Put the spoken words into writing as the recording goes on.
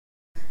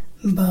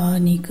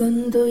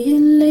ಬಾನಿಗೊಂದು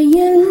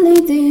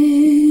ಎಲ್ಲೆಯಲ್ಲಿದೆ,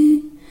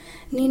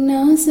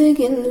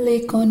 ನಿನ್ನಾಸೆಗೆಲ್ಲಿ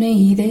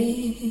ಕೊನೆಯಿದೆ,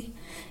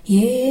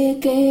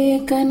 ಏಕೆ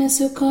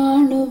ಕನಸು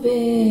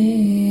ಕಾಣುವೆ,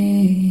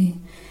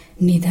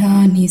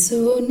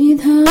 ನಿಧಾನಿಸು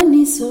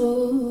ನಿಧಾನಿಸು.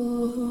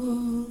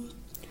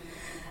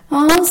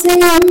 ಆಸೆ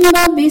ಎಂಬ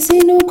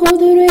ಬಿಸಿಲು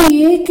ಕುದುರೆ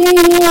ಏಕೆ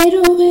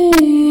ಏರುವೆ,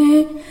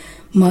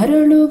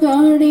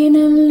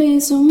 ಮರಳುಗಾಡಿನಲ್ಲಿ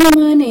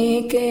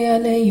ಸುಮ್ಮನೇಕೆ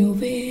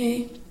ಅಲೆಯುವೆ.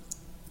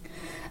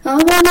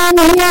 ಅವನ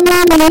ನಿಯಮ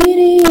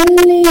ಮೀರಿ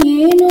ಎಲ್ಲಿ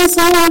ಏನು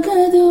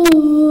ಸಾಗದು,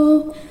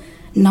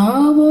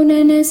 ನಾವು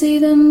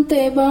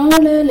ನೆನೆಸಿದಂತೆ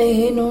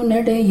ಬಾಳಲೇನು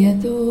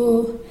ನಡೆಯದು.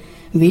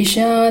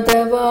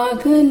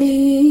 ವಿಷಾದವಾಗಲಿ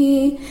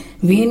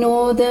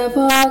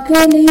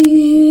ವಿನೋದವಾಗಲಿ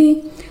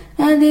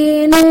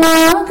ಅದೇನೇ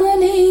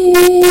ಆಗಲಿ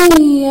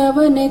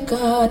ಅವನೇ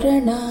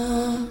ಕಾರಣ.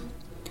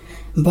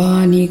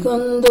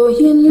 ಬಾನಿಗೊಂದು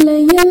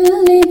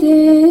ಎಲ್ಲೆಯಲ್ಲಿದೆ,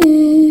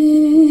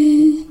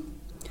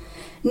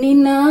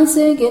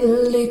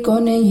 ನಿನ್ನಾಸೆಗೆಲ್ಲಿ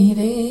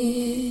ಕೊನೆಯಿದೆ,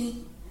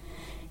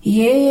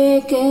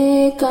 ಏಕೆ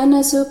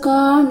ಕನಸು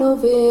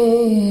ಕಾಣುವೆ,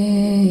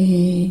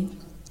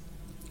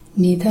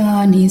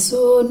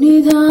 ನಿಧಾನಿಸು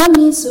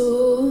ನಿಧಾನಿಸು,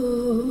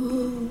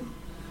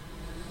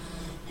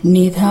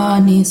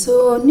 ನಿಧಾನಿಸು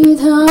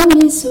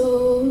ನಿಧಾನಿಸು.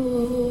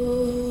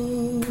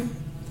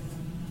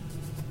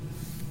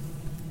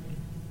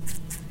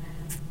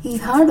 ಈ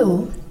ಹಾಡು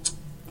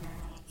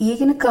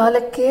ಈಗಿನ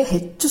ಕಾಲಕ್ಕೆ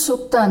ಹೆಚ್ಚು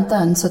ಸೂಕ್ತ ಅಂತ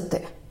ಅನಿಸುತ್ತೆ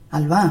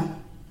ಅಲ್ವಾ?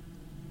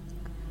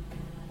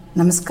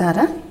 ನಮಸ್ಕಾರ.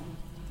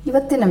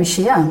 ಇವತ್ತಿನ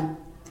ವಿಷಯ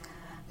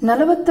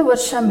 40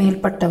 ವರ್ಷ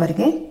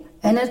ಮೇಲ್ಪಟ್ಟವರಿಗೆ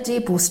ಎನರ್ಜಿ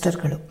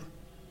ಬೂಸ್ಟರ್ಗಳು.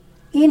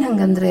 ಏನು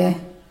ಹಂಗಂದ್ರೆ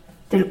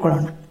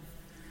ತಿಳ್ಕೊಳ್ಳೋಣ.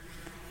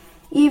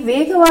 ಈ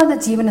ವೇಗವಾದ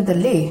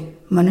ಜೀವನದಲ್ಲಿ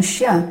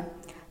ಮನುಷ್ಯ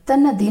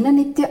ತನ್ನ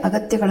ದಿನನಿತ್ಯ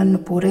ಅಗತ್ಯಗಳನ್ನು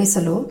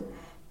ಪೂರೈಸಲು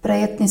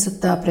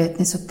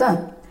ಪ್ರಯತ್ನಿಸುತ್ತಾ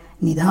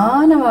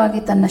ನಿಧಾನವಾಗಿ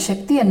ತನ್ನ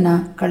ಶಕ್ತಿಯನ್ನು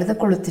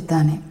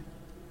ಕಳೆದುಕೊಳ್ಳುತ್ತಿದ್ದಾನೆ.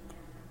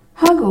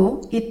 ಹಾಗೂ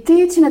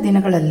ಇತ್ತೀಚಿನ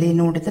ದಿನಗಳಲ್ಲಿ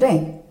ನೋಡಿದರೆ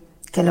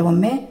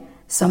ಕೆಲವೊಮ್ಮೆ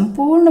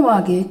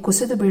ಸಂಪೂರ್ಣವಾಗಿ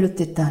ಕುಸಿದು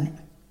ಬೀಳುತ್ತಿದ್ದಾನೆ.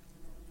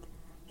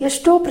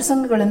 ಎಷ್ಟೋ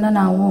ಪ್ರಸಂಗಗಳನ್ನು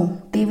ನಾವು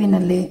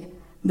ಟಿವಿನಲ್ಲಿ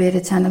ಬೇರೆ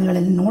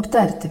ಚಾನೆಲ್ಗಳಲ್ಲಿ ನೋಡ್ತಾ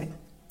ಇರ್ತೀವಿ.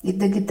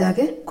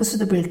 ಇದ್ದಕ್ಕಿದ್ದಾಗೆ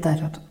ಕುಸಿದು ಬೀಳ್ತಾ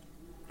ಇರೋದು.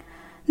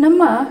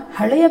 ನಮ್ಮ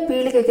ಹಳೆಯ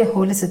ಪೀಳಿಗೆಗೆ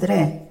ಹೋಲಿಸಿದರೆ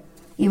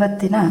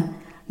ಇವತ್ತಿನ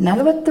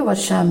 40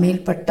 ವರ್ಷ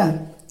ಮೇಲ್ಪಟ್ಟ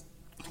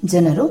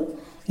ಜನರು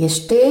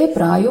ಎಷ್ಟೇ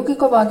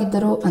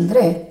ಪ್ರಾಯೋಗಿಕವಾಗಿದ್ದರೂ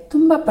ಅಂದರೆ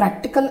ತುಂಬ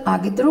ಪ್ರಾಕ್ಟಿಕಲ್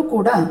ಆಗಿದ್ದರೂ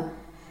ಕೂಡ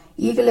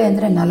ಈಗಲೇ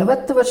ಅಂದರೆ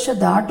 40 ವರ್ಷ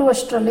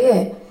ದಾಟುವಷ್ಟರಲ್ಲಿಯೇ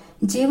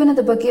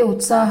ಜೀವನದ ಬಗ್ಗೆ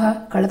ಉತ್ಸಾಹ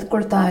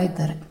ಕಳೆದುಕೊಳ್ತಾ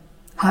ಇದ್ದಾರೆ.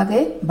 ಹಾಗೆ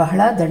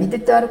ಬಹಳ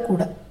ದಣಿದಿದ್ದಾರೆ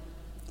ಕೂಡ.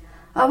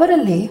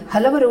 ಅವರಲ್ಲಿ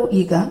ಹಲವರು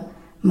ಈಗ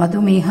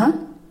ಮಧುಮೇಹ,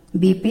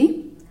 BP,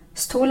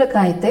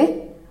 ಸ್ಥೂಲಕಾಯತೆ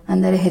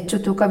ಅಂದರೆ ಹೆಚ್ಚು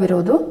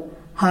ತೂಕವಿರೋದು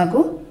ಹಾಗೂ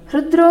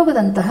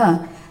ಹೃದ್ರೋಗದಂತಹ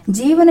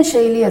ಜೀವನ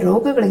ಶೈಲಿಯ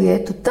ರೋಗಗಳಿಗೆ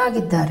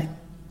ತುತ್ತಾಗಿದ್ದಾರೆ.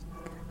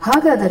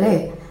 ಹಾಗಾದರೆ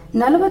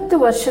 40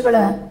 ವರ್ಷಗಳ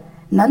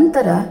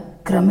ನಂತರ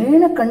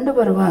ಕ್ರಮೇಣ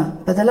ಕಂಡುಬರುವ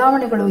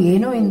ಬದಲಾವಣೆಗಳು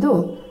ಏನು ಎಂದು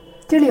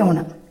ತಿಳಿಯೋಣ.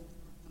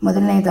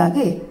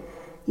 ಮೊದಲನೆಯದಾಗಿ,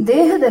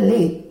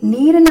 ದೇಹದಲ್ಲಿ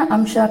ನೀರಿನ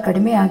ಅಂಶ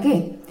ಕಡಿಮೆಯಾಗಿ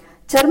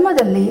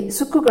ಚರ್ಮದಲ್ಲಿ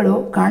ಸುಕ್ಕುಗಳು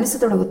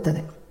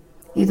ಕಾಣಿಸತೊಡಗುತ್ತದೆ.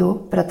 ಇದು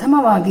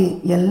ಪ್ರಥಮವಾಗಿ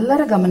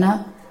ಎಲ್ಲರ ಗಮನ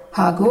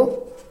ಹಾಗೂ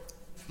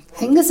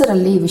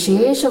ಹೆಂಗಸರಲ್ಲಿ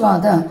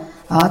ವಿಶೇಷವಾದ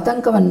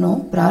ಆತಂಕವನ್ನು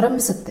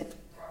ಪ್ರಾರಂಭಿಸುತ್ತೆ.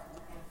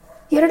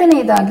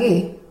 ಎರಡನೆಯದಾಗಿ,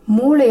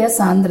 ಮೂಳೆಯ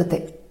ಸಾಂದ್ರತೆ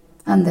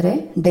ಅಂದರೆ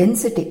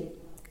ಡೆನ್ಸಿಟಿ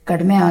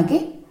ಕಡಿಮೆ ಆಗಿ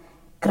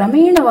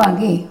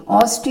ಕ್ರಮೇಣವಾಗಿ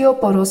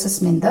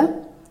ಆಸ್ಟಿಯೋಪೊರೋಸಿಸ್ನಿಂದ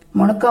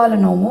ಮೊಣಕಾಲು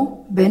ನೋವು,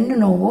 ಬೆನ್ನು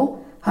ನೋವು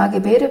ಹಾಗೆ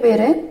ಬೇರೆ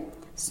ಬೇರೆ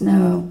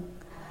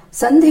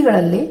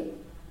ಸಂಧಿಗಳಲ್ಲಿ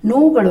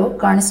ನೋವುಗಳು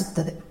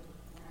ಕಾಣಿಸುತ್ತದೆ.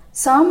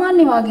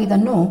 ಸಾಮಾನ್ಯವಾಗಿ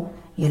ಇದನ್ನು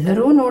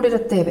ಎಲ್ಲರೂ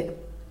ನೋಡಿರುತ್ತೇವೆ.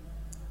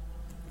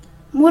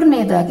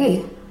 ಮೂರನೆಯದಾಗಿ,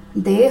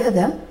 ದೇಹದ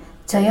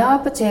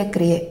ಚಯಾಪಚಯ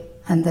ಕ್ರಿಯೆ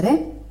ಅಂದರೆ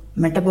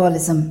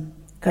ಮೆಟಬಾಲಿಸಮ್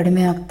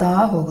ಕಡಿಮೆ ಆಗ್ತಾ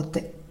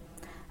ಹೋಗುತ್ತೆ.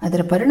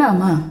 ಅದರ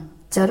ಪರಿಣಾಮ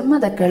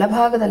ಚರ್ಮದ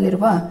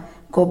ಕೆಳಭಾಗದಲ್ಲಿರುವ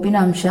ಕೊಬ್ಬಿನ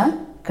ಅಂಶ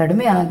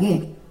ಕಡಿಮೆ ಆಗಿ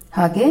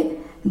ಹಾಗೆ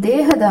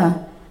ದೇಹದ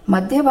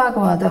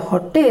ಮಧ್ಯಭಾಗವಾದ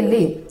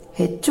ಹೊಟ್ಟೆಯಲ್ಲಿ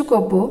ಹೆಚ್ಚು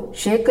ಕೊಬ್ಬು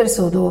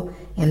ಶೇಖರಿಸೋದು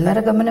ಎಲ್ಲರ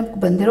ಗಮನಕ್ಕೆ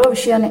ಬಂದಿರೋ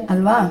ವಿಷಯನೇ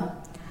ಅಲ್ವಾ?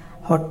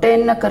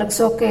 ಹೊಟ್ಟೆಯನ್ನು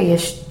ಕರಗಿಸೋಕೆ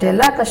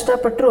ಎಷ್ಟೆಲ್ಲ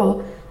ಕಷ್ಟಪಟ್ಟರೂ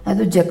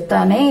ಅದು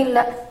ಜಗ್ತಾನೇ ಇಲ್ಲ,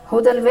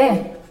 ಹೌದಲ್ವೇ?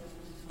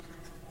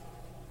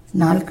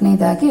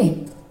 ನಾಲ್ಕನೇದಾಗಿ,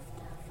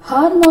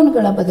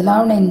 ಹಾರ್ಮೋನ್ಗಳ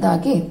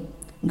ಬದಲಾವಣೆಯಿಂದಾಗಿ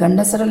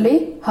ಗಂಡಸರಲ್ಲಿ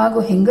ಹಾಗೂ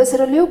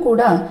ಹೆಂಗಸರಲ್ಲಿಯೂ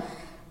ಕೂಡ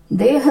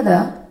ದೇಹದ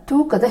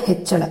ತೂಕದ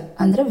ಹೆಚ್ಚಳ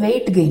ಅಂದರೆ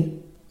ವೆಯ್ಟ್ ಗೇನ್.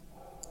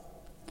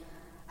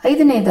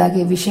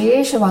 ಐದನೇದಾಗಿ,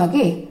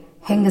 ವಿಶೇಷವಾಗಿ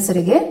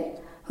ಹೆಂಗಸರಿಗೆ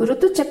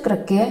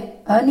ಋತುಚಕ್ರಕ್ಕೆ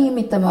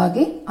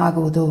ಅನಿಯಮಿತವಾಗಿ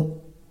ಆಗುವುದು,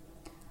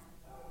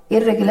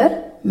 ಇರ್ರೆಗ್ಯುಲರ್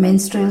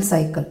ಮೆನ್ಸ್ಟ್ರುಯಲ್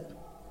ಸೈಕಲ್.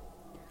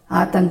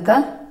 ಆತಂಕ,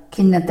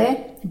 ಖಿನ್ನತೆ,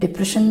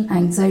 ಡಿಪ್ರೆಷನ್,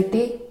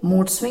 ಆಂಗ್ಸೈಟಿ,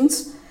 ಮೂಡ್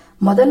ಸ್ವಿಂಗ್ಸ್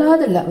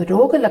ಮೊದಲಾದ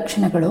ರೋಗ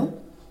ಲಕ್ಷಣಗಳು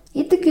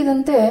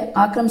ಇದ್ದಕ್ಕಿದ್ದಂತೆ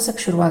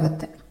ಆಕ್ರಮಿಸಕ್ಕೆ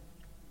ಶುರುವಾಗುತ್ತೆ.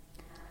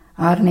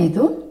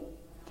 ಆರನೇದು,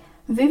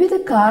 ವಿವಿಧ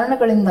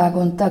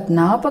ಕಾರಣಗಳಿಂದಾಗುವಂಥ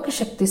ಜ್ಞಾಪಕ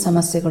ಶಕ್ತಿ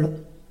ಸಮಸ್ಯೆಗಳು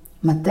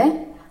ಮತ್ತು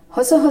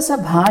ಹೊಸ ಹೊಸ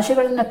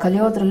ಭಾಷೆಗಳನ್ನು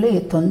ಕಲಿಯೋದ್ರಲ್ಲಿ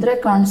ತೊಂದರೆ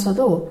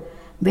ಕಾಣಿಸೋದು.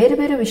 ಬೇರೆ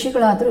ಬೇರೆ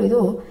ವಿಷಯಗಳಾದರೂ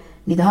ಇದು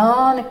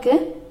ನಿಧಾನಕ್ಕೆ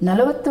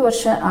 40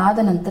 ವರ್ಷ ಆದ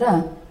ನಂತರ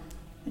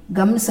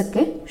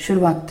ಗಮನಿಸಕ್ಕೆ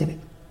ಶುರುವಾಗ್ತೀವಿ.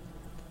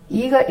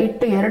 ಈಗ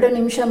ಇಟ್ಟು 2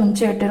 ನಿಮಿಷ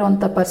ಮುಂಚೆ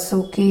ಇಟ್ಟಿರುವಂಥ ಪರ್ಸು,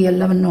 ಕೀ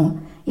ಎಲ್ಲವನ್ನು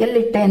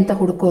ಎಲ್ಲಿಟ್ಟೆ ಅಂತ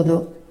ಹುಡುಕೋದು,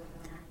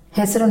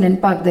 ಹೆಸರು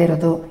ನೆನಪಾಗದೇ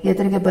ಇರೋದು,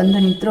 ಎದುರಿಗೆ ಬಂದು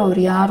ನಿಂತರೂ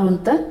ಅವ್ರು ಯಾರು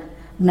ಅಂತ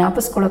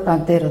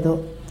ಜ್ಞಾಪಿಸ್ಕೊಳ್ಳೋಕ್ಕಾಗದೇ ಇರೋದು,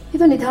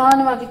 ಇದು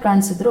ನಿಧಾನವಾಗಿ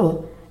ಕಾಣಿಸಿದ್ರು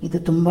ಇದು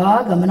ತುಂಬ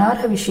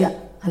ಗಮನಾರ್ಹ ವಿಷಯ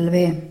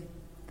ಅಲ್ವೇ?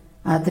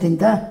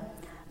 ಆದ್ದರಿಂದ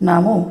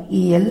ನಾವು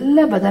ಈ ಎಲ್ಲ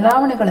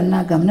ಬದಲಾವಣೆಗಳನ್ನು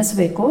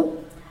ಗಮನಿಸಬೇಕು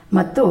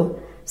ಮತ್ತು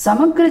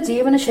ಸಮಗ್ರ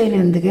ಜೀವನ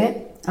ಶೈಲಿಯೊಂದಿಗೆ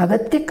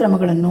ಅಗತ್ಯ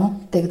ಕ್ರಮಗಳನ್ನು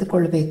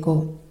ತೆಗೆದುಕೊಳ್ಳಬೇಕು.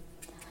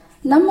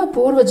 ನಮ್ಮ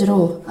ಪೂರ್ವಜರು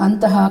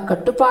ಅಂತಹ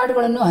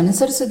ಕಟ್ಟುಪಾಡುಗಳನ್ನು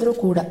ಅನುಸರಿಸಿದ್ರೂ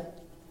ಕೂಡ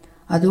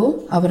ಅದು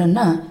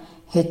ಅವರನ್ನು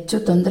ಹೆಚ್ಚು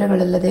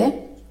ತೊಂದರೆಗಳಿಲ್ಲದೆ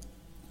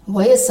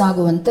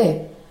ವಯಸ್ಸಾಗುವಂತೆ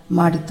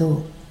ಮಾಡಿತು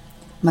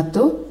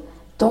ಮತ್ತು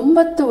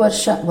 90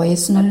 ವರ್ಷ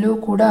ವಯಸ್ಸಿನಲ್ಲೂ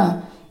ಕೂಡ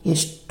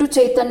ಎಷ್ಟು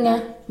ಚೈತನ್ಯ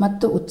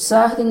ಮತ್ತು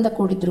ಉತ್ಸಾಹದಿಂದ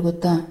ಕೂಡಿದ್ರು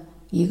ಗೊತ್ತಾ?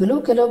 ಈಗಲೂ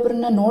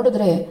ಕೆಲವೊಬ್ಬರನ್ನ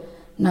ನೋಡಿದ್ರೆ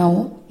ನಾವು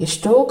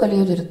ಎಷ್ಟೋ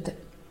ಕಲಿಯೋದಿರುತ್ತೆ.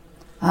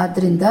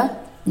 ಆದ್ದರಿಂದ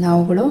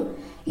ನಾವುಗಳು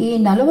ಈ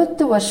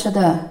 40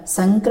 ವರ್ಷದ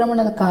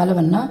ಸಂಕ್ರಮಣದ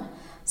ಕಾಲವನ್ನು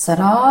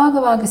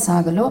ಸರಾಗವಾಗಿ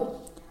ಸಾಗಲು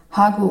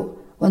ಹಾಗೂ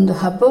ಒಂದು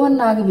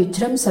ಹಬ್ಬವನ್ನಾಗಿ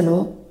ವಿಜೃಂಭಿಸಲು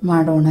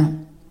ಮಾಡೋಣ.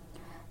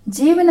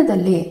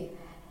 ಜೀವನದಲ್ಲಿ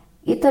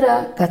ಇತರ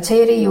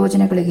ಕಚೇರಿ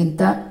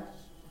ಯೋಜನೆಗಳಿಗಿಂತ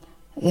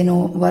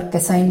ವರ್ಕ್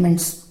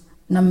ಅಸೈನ್ಮೆಂಟ್ಸ್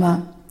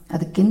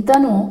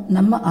ಅದಕ್ಕಿಂತನೂ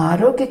ನಮ್ಮ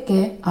ಆರೋಗ್ಯಕ್ಕೆ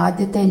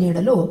ಆದ್ಯತೆ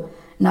ನೀಡಲು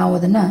ನಾವು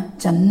ಅದನ್ನು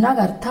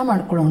ಚೆನ್ನಾಗಿ ಅರ್ಥ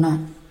ಮಾಡಿಕೊಳ್ಳೋಣ.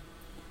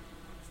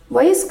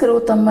 ವಯಸ್ಕರು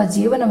ತಮ್ಮ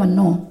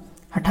ಜೀವನವನ್ನು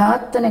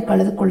ಹಠಾತ್ತನೆ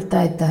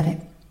ಕಳೆದುಕೊಳ್ತಾ ಇದ್ದಾರೆ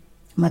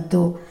ಮತ್ತು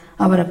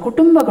ಅವರ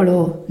ಕುಟುಂಬಗಳು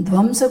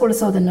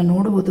ಧ್ವಂಸಗೊಳಿಸೋದನ್ನು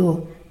ನೋಡುವುದು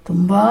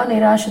ತುಂಬ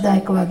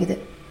ನಿರಾಶಾದಾಯಕವಾಗಿದೆ.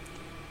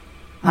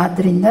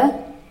 ಆದ್ದರಿಂದ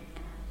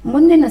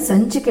ಮುಂದಿನ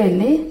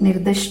ಸಂಚಿಕೆಯಲ್ಲಿ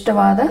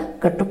ನಿರ್ದಿಷ್ಟವಾದ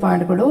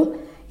ಕಟ್ಟುಪಾಡುಗಳು,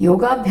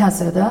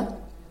 ಯೋಗಾಭ್ಯಾಸದ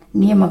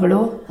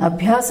ನಿಯಮಗಳು,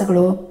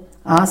 ಅಭ್ಯಾಸಗಳು,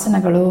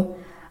 ಆಸನಗಳು,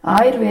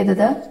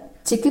 ಆಯುರ್ವೇದದ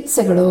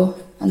ಚಿಕಿತ್ಸೆಗಳು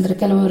ಅಂದರೆ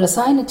ಕೆಲವು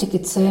ರಸಾಯನ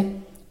ಚಿಕಿತ್ಸೆ,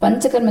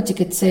 ಪಂಚಕರ್ಮ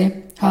ಚಿಕಿತ್ಸೆ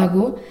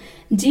ಹಾಗೂ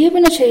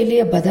ಜೀವನ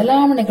ಶೈಲಿಯ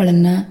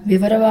ಬದಲಾವಣೆಗಳನ್ನು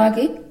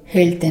ವಿವರವಾಗಿ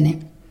ಹೇಳ್ತೇನೆ.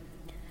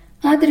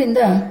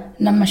 ಆದ್ದರಿಂದ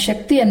ನಮ್ಮ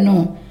ಶಕ್ತಿಯನ್ನು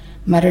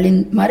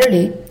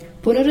ಮರಳಿ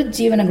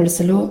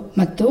ಪುನರುಜ್ಜೀವನಗೊಳಿಸಲು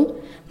ಮತ್ತು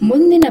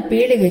ಮುಂದಿನ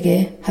ಪೀಳಿಗೆಗೆ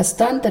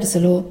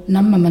ಹಸ್ತಾಂತರಿಸಲು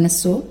ನಮ್ಮ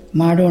ಮನಸ್ಸು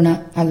ಮಾಡೋಣ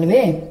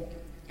ಅಲ್ವೇ?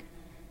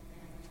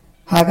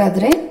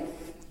 ಹಾಗಾದರೆ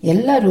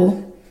ಎಲ್ಲರೂ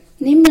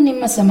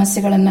ನಿಮ್ಮ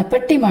ಸಮಸ್ಯೆಗಳನ್ನು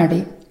ಪಟ್ಟಿ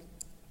ಮಾಡಿ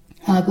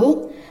ಹಾಗೂ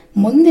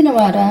ಮುಂದಿನ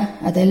ವಾರ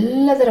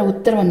ಅದೆಲ್ಲದರ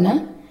ಉತ್ತರವನ್ನು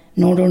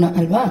ನೋಡೋಣ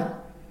ಅಲ್ವಾ?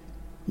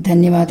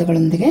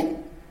 ಧನ್ಯವಾದಗಳೊಂದಿಗೆ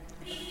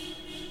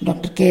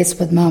ಡಾಕ್ಟರ್ ಕೆ ಎಸ್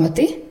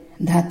ಪದ್ಮಾವತಿ,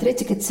 ಧಾತ್ರಿ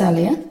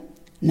ಚಿಕಿತ್ಸಾಲಯ.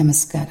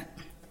 ನಮಸ್ಕಾರ.